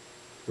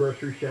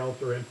 Grocery shelves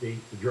are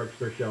empty. The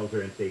drugstore shelves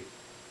are empty.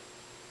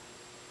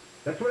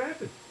 That's what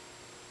happens.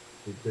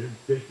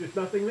 There's just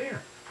nothing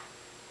there.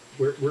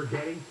 We're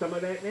getting some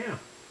of that now,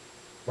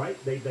 right?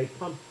 They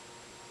pump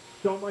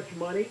so much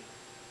money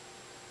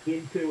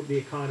into the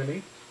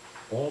economy,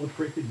 all the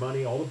printed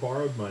money, all the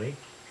borrowed money,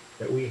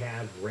 that we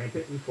have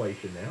rampant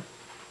inflation now.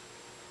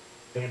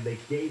 And they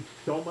gave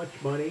so much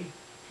money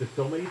to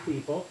so many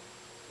people,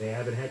 they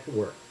haven't had to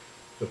work.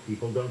 So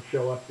people don't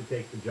show up to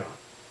take the job.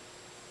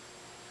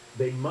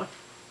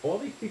 All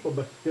these people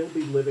must still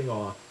be living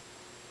off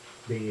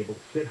being able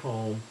to sit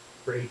home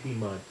for 18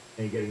 months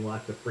and getting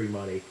lots of free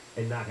money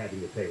and not having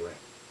to pay rent.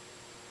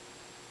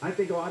 I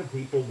think a lot of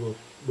people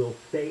will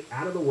stay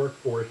out of the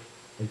workforce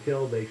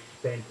until they've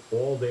spent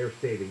all their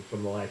savings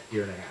from the last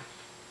year and a half.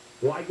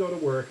 Why go to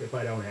work if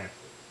I don't have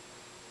to?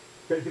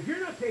 Because if you're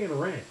not paying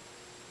rent,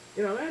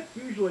 you know, that's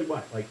usually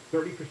what, like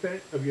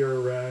 30% of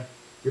your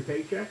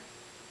paycheck?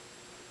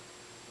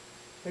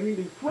 I mean,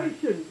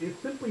 inflation is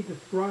simply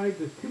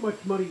described as too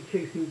much money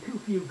chasing too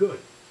few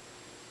goods.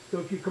 So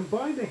if you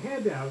combine the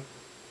handouts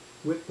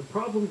with the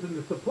problems in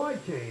the supply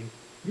chain,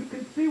 you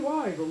can see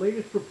why the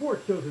latest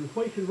report shows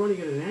inflation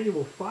running at an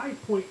annual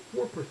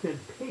 5.4%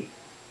 pace.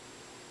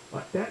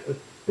 That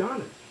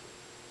astonished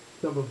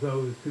some of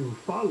those who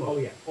follow. Oh,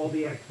 yeah, all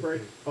the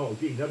experts. Oh,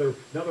 gee, another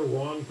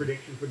wrong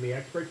prediction from the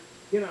experts.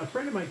 You know, a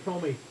friend of mine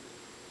told me,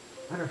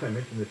 I don't know if I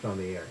mentioned this on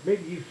the air.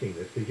 Maybe you've seen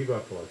this because you go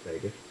up to Las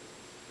Vegas.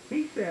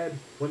 He said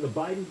when the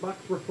Biden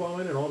bucks were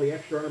flowing and all the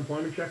extra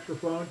unemployment checks were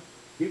flowing,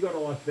 you go to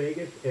Las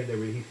Vegas, and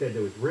he said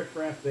there was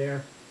riffraff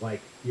there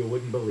like you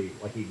wouldn't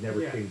believe, like he'd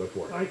never seen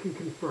before. I can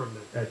confirm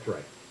that. That's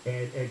right.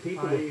 And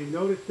people... I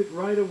noticed it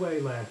right away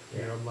last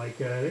year. I'm like,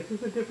 this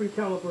is a different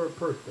caliber of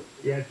person.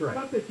 Yeah, that's right.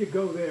 Not that you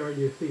go there and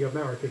you see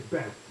America's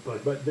best,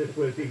 but this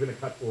was even a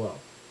cut below.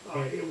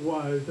 And it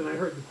was, and I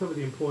heard that some of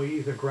the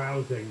employees are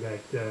grousing that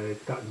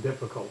it's gotten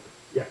difficult.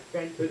 Yeah,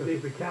 and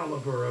the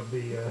caliber of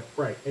the...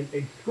 right,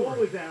 and school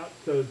was out,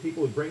 so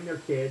people would bring their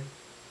kids,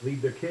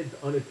 leave their kids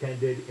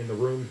unattended in the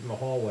rooms in the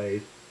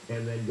hallways,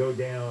 and then go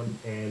down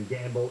and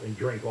gamble and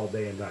drink all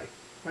day and night.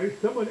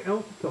 Someone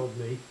else told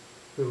me,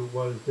 who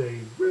was a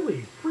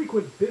really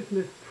frequent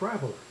business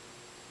traveler,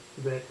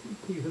 that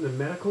he's in the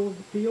medical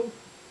field,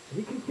 and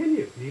he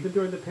continued, even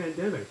during the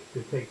pandemic,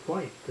 to take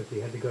flights, because he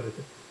had to go to...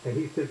 And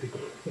he said the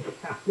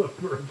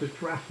caliber of the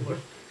traveler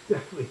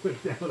definitely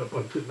went down a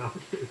bunch of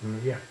notches.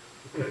 Yeah.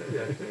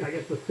 I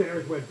guess the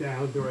fares went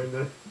down during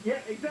the... Yeah,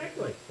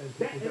 exactly. And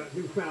people got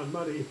newfound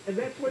money. And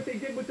that's what they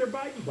did with their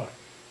Biden bucks.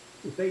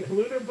 They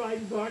blew their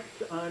Biden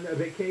bucks on a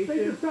vacation.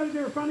 They decided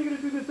they were finally going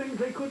to do the things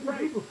they couldn't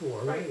do before,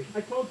 right?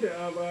 I told you,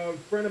 a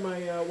friend of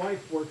my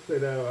wife's works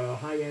at a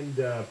high-end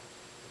a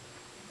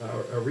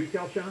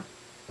retail shop,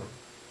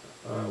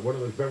 one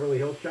of those Beverly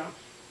Hills shops.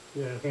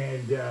 Yeah.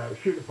 And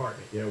shoe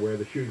department, you know, where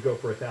the shoes go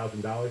for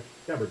 $1,000.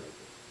 Never does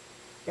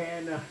it.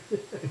 And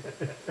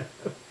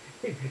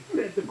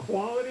said the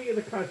quality of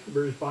the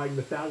customers buying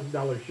the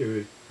 $1,000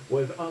 shoes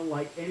was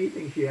unlike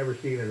anything she ever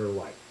seen in her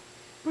life.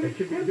 But They it's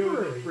should be doing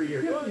temporary. this for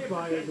years. If Well, you yeah,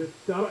 buy but this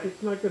stuff,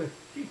 it's not going to...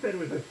 She said it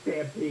was a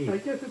stampede. I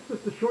guess it's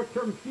just a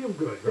short-term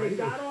feel-good, They right?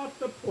 got off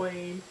the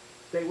plane.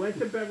 They went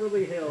to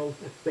Beverly Hills.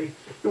 They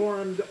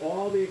stormed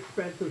all the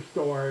expensive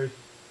stores,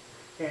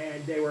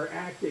 and they were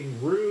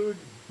acting rude,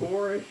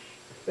 boorish.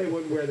 They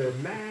wouldn't wear their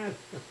masks.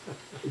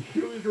 The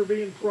shoes were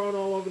being thrown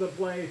all over the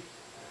place.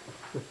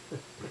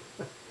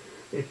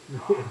 It's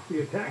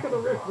the attack of the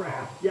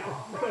riffraff. Yeah,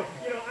 so,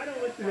 I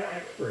don't listen to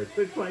experts.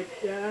 It's like,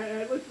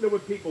 I listen to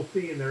what people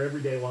see in their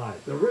everyday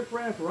lives. The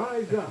riffraff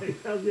rise up.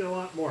 It tells you a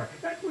lot more.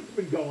 That's what's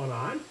been going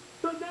on.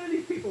 So none of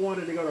these people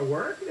wanted to go to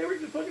work. They were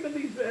just looking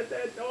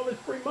at all this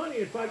free money.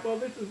 It's like, well,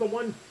 this is the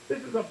one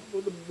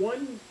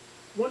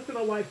once in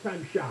a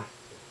lifetime shot.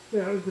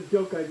 Yeah, it was a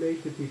joke I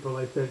made to people.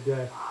 I said,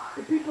 the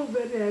people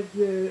that had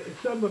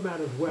some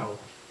amount of wealth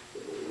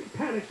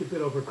panicked a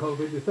bit over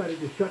COVID, decided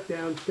to shut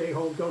down, stay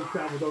home, don't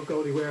travel, don't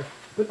go anywhere.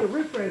 But the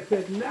riffraff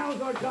said,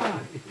 now's our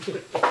time.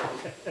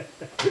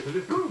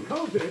 Through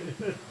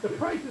COVID, the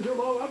prices are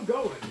low, I'm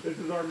going. This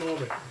is our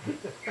moment.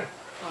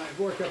 All right,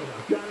 more coming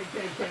up. Johnny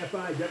Ken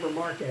Kfi, Deborah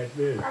Marquez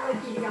News.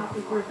 LAPD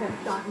officers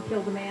have shot and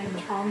killed a man in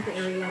the Palms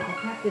area.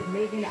 Detective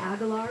Megan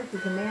Aguilar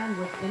says the man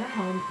was in a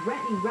home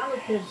threatening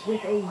relatives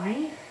with a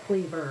meat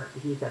cleaver.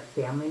 He's a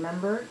family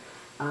member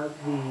of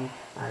the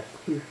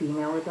two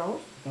female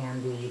adults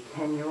and the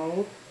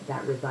 10-year-old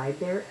that reside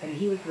there, and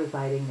he was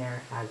residing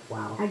there as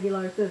well.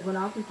 Aguilar says when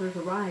officers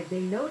arrived,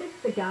 they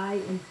noticed the guy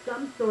in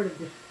some sort of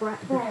distress,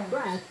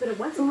 but it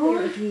wasn't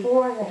clear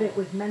if it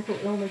was mental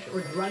illness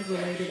or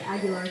drug-related.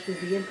 Aguilar says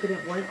the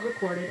incident was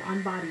recorded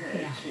on body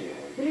cam.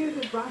 The news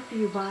is brought to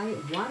you by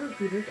Water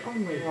Heaters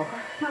Only.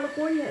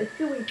 California is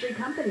suing 3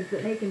 companies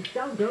that make and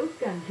sell ghost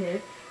gun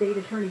kits. State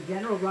Attorney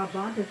General Rob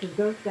Bonta says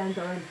ghost guns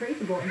are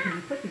untraceable and can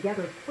be put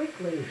together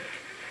quickly.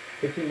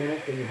 15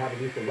 minutes and you have a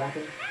lethal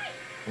weapon,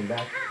 and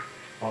that's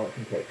all it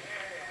can take.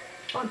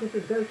 Bonta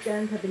says ghost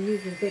guns have been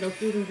used in fatal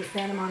shootings at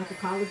Santa Monica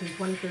College in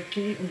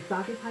 2013 and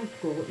Saugus High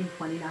School in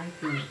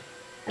 2019.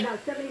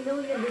 About 70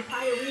 million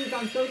retirees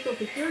on Social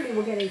Security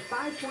will get a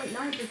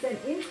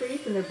 5.9%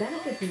 increase in their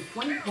benefits in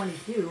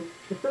 2022.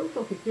 The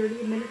Social Security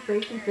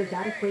Administration says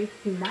that equates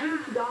to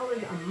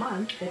 $92 a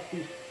month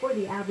for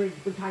the average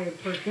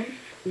retired person.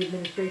 The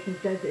administration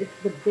says it's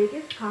the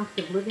biggest cost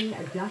of living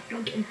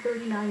adjustment in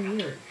 39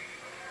 years.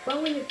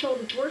 Boeing has told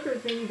its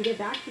workers they need to get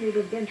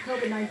vaccinated against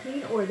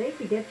COVID-19 or they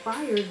could get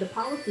fired. The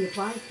policy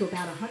applies to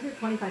about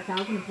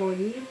 125,000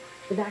 employees.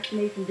 The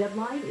vaccination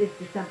deadline is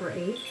December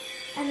 8th.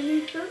 And a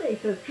new survey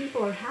shows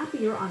people are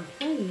happier on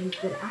planes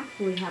that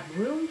actually have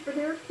room for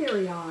their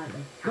carry-on.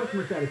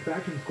 Customer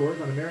satisfaction scores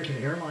on American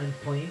Airlines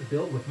planes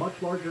built with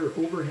much larger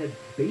overhead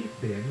space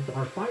bins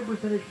are 5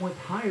 percentage points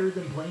higher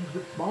than planes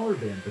with smaller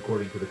bins,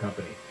 according to the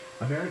company.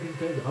 American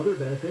says other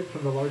benefits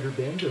from the larger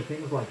bins are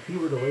things like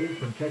fewer delays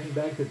from checking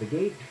bags at the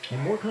gate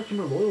and more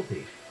customer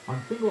loyalty. On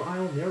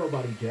single-aisle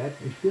narrow-body jets,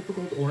 it's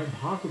difficult or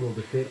impossible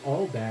to fit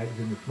all bags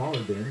in the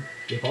smaller bins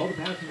if all the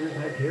passengers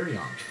have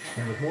carry-ons.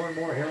 And with more and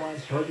more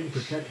airlines charging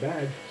for checked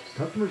bags,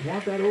 customers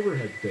want that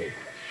overhead space.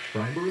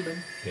 Brian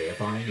Berman,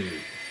 KFI News. We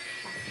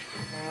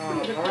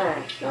have a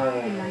crash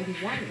starting in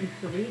 91 in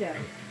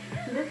Cerritos.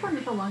 This one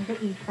is along the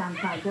eastbound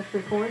side, just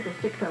before the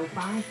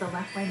 605. The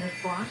left lane is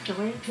blocked.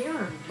 Delays here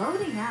are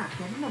loading up,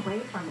 getting away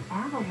from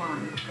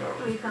Avalon.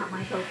 We've got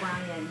Mike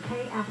O'Brien,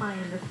 KFI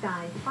in the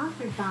Sky,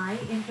 sponsored by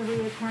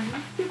Injury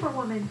Attorney,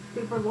 Superwoman,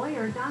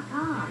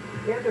 Superlawyer.com.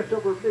 Yeah, just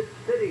over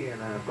Mid-City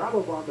and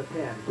Bravo on the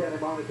 10, Santa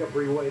Monica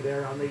Freeway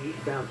there on the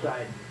eastbound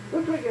side.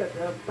 Looks like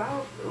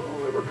about,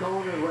 we're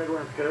calling it right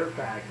around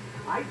Fairfax.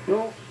 I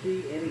don't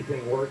see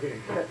anything working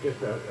except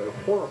just a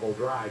horrible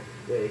drive.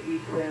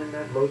 East 10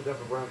 then loads up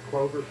around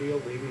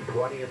Cloverfield, leaving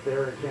 20th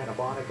there in Santa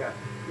Monica.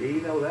 You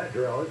know that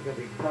drill. It's going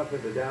to be tough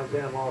into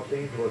downtown Los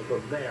Angeles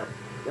from there.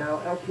 Now,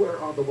 elsewhere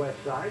on the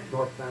west side,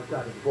 northbound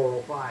side is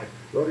 405,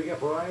 loading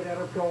up right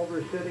out of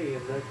Culver City,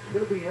 and it's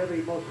going to be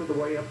heavy most of the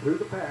way up through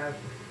the pass,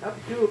 up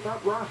to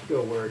about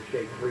Roscoe, where it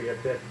shakes free a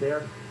bit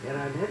there. And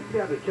I'm heading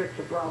down to check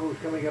some problems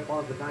coming up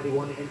on the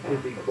 91 into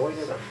the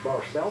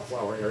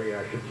Bellflower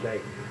area, I should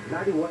say.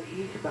 91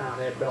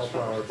 eastbound at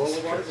Bellflower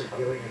Boulevard. There's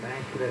getting an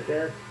accident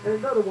there. And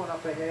another one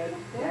up ahead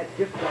at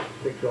just about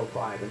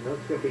 605. And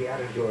that's going to be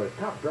adding to a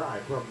tough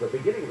drive from the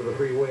beginning of the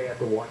freeway at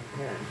the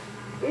 110.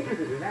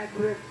 Interested in an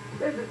accident?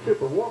 Visit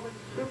Superwoman,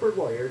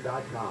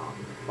 Superlawyer.com.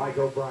 Mike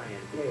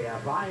O'Brien,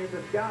 KFI in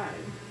the Sky.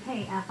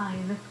 KFI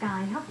in the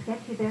Sky helps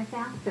get you there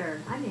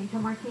faster. I'm Angel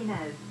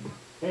Martinez.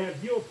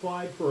 Have you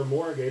applied for a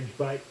mortgage,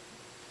 but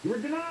you were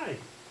denied?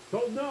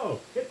 Told no,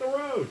 hit the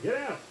road, get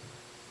out.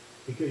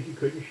 Because you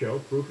couldn't show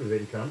proof of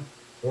income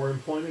or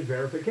employment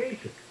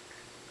verification.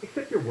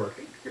 Except you're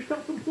working, you're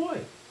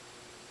self-employed.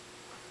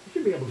 You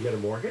should be able to get a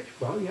mortgage.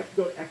 Well, you have to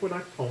go to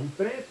Equinox Home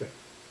Financing.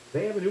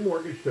 They have a new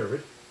mortgage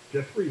service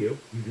just for you.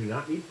 You do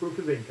not need proof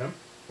of income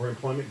or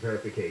employment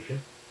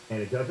verification. And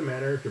it doesn't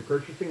matter if you're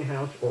purchasing a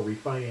house or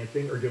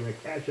refinancing or doing a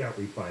cash-out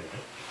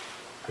refinance.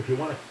 If you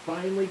want to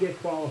finally get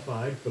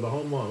qualified for the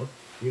home loan,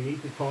 you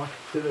need to talk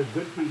to the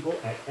good people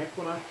at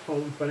Equinox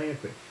Home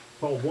Financing.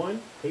 Call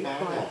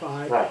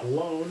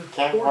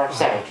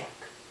 1-855-LOAN-45.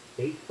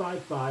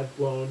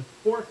 855-LOAN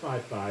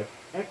 455,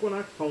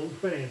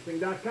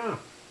 EquinoxHomesFinancing.com.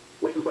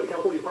 Licensed by the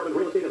California Department of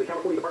Real Estate and the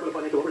California Department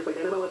of Financial Oversight,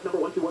 NMLS number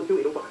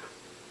 1212805.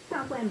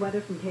 Southland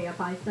weather from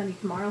KFI. Sunny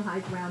tomorrow.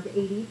 Highs around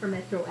 80 for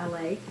Metro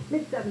LA.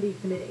 Mid-70s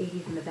to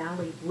mid-80s in the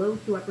valley. Lows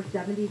to upper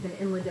 70s in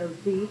inland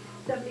OC.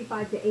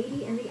 75 to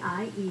 80 in the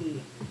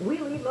IE. We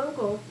lead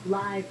local.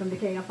 Live from the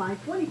KFI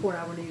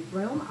 24-hour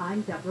newsroom,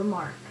 I'm Deborah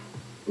Mark.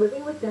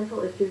 Living with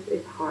dental issues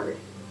is hard.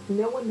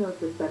 No one knows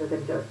this better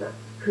than Joseph,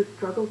 who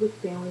struggled with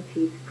failing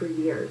teeth for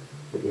years.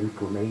 The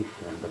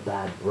inflammation, the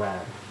bad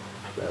breath,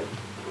 the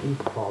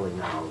teeth falling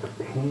out, the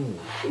pain.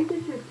 These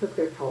issues took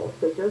their toll,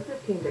 so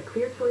Joseph came to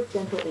Clear Choice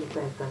Dental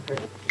Implant Center,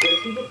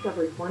 where he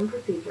discovered one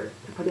procedure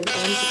to put an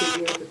end to the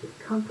years of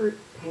discomfort,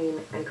 pain,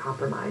 and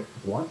compromise.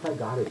 Once I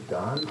got it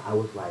done, I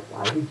was like,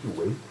 why did you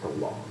wait so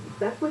long?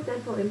 That's what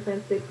dental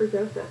implants did for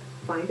Joseph.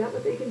 Find out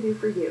what they can do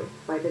for you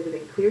by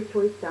visiting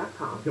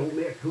clearchoice.com. Don't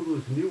miss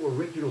Hulu's new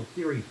original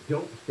series,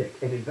 Dope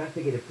Stick, an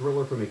investigative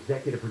thriller from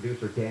executive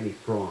producer Danny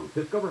Strong.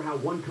 Discover how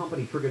one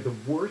company triggered the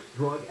worst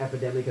drug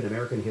epidemic in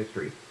American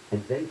history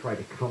and then tried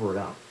to cover it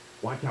up.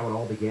 Watch how it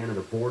all began in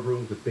the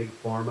boardrooms of Big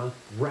Pharma,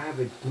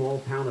 ravaged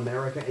small-town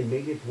America, and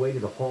made its way to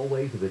the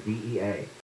hallways of the DEA.